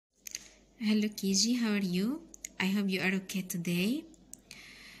Hello Kiji, how are you? I hope you are okay today.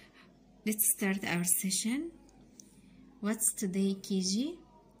 Let's start our session. What's today, Kiji?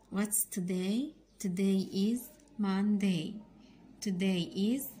 What's today? Today is Monday. Today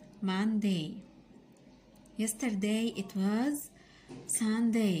is Monday. Yesterday it was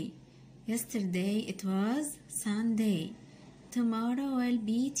Sunday. Yesterday it was Sunday. Tomorrow will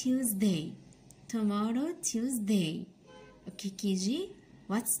be Tuesday. Tomorrow, Tuesday. Okay, Kiji.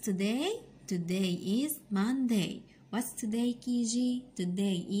 What's today? Today is Monday. What's today, Kiji?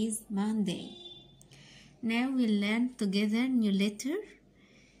 Today is Monday. Now we'll learn together new letter.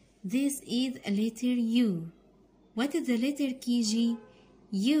 This is a letter U. What is the letter, Kiji?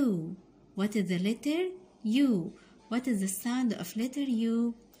 U. What is the letter? U. What is the sound of letter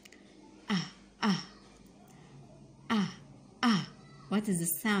U? Ah, ah. Ah, ah. What is the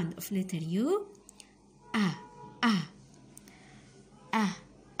sound of letter U? Ah, ah. Ah,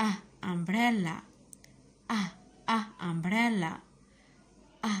 ah, umbrella. Ah, ah, umbrella.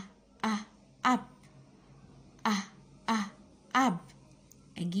 Ah, ah, up. Ah, ah, up.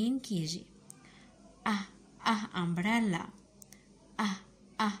 Again, Kiji. Ah, ah, umbrella. Ah,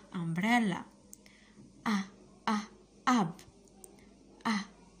 ah, umbrella. Ah, ah, up. Ah,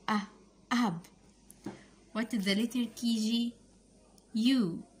 ah, up. What is the letter, Kiji?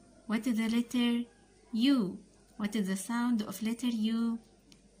 U. What is the letter? U. What is the sound of letter U?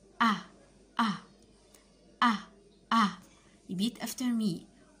 Ah, ah, ah, ah. Repeat after me.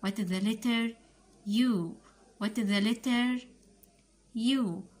 What is the letter? U. What is the letter?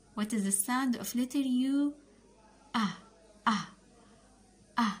 U. What is the sound of letter U? Ah, ah,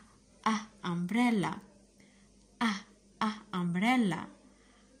 ah, ah, umbrella. Ah, ah, umbrella.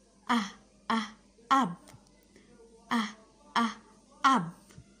 Ah, ah, up. Ah, ah, up.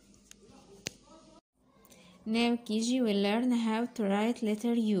 Now, Kiji will learn how to write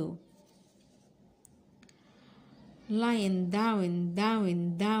letter U. Line down,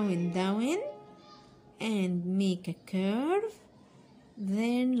 down, down, down, and make a curve.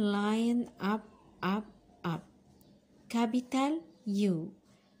 Then line up, up, up. Capital U.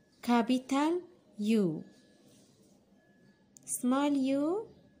 Capital U. Small U.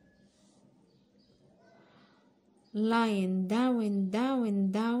 Line down,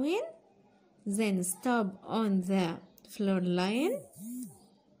 down, down. Then stop on the floor line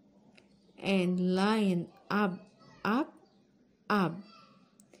and line up, up, up.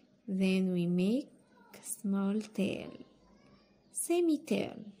 Then we make small tail,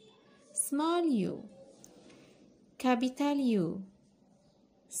 semi-tail, small U, capital U,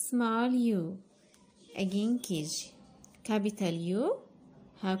 small U. Again, Kiji. Capital U.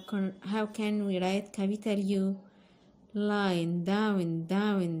 How can we write capital U? Line down,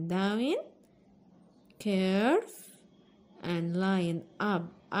 down, down. Curve and line up,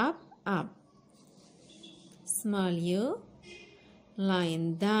 up, up. Small U.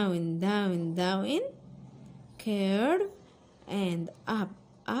 Line down, down, down. Curve and up,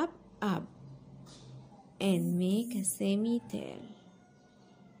 up, up. And make a semi-tail.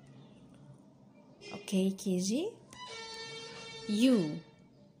 Okay, Kiji? U.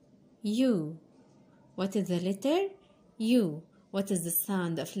 U. What is the letter? U. What is the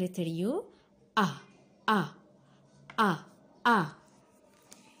sound of letter U? Ah. Ah, ah, ah.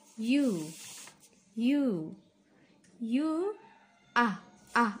 U, U, U, ah,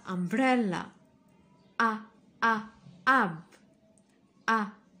 ah, umbrella. Ah, ah, up.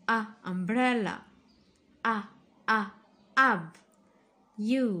 Ah, ah, umbrella. Ah, ah, up.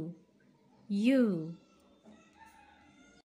 U, U.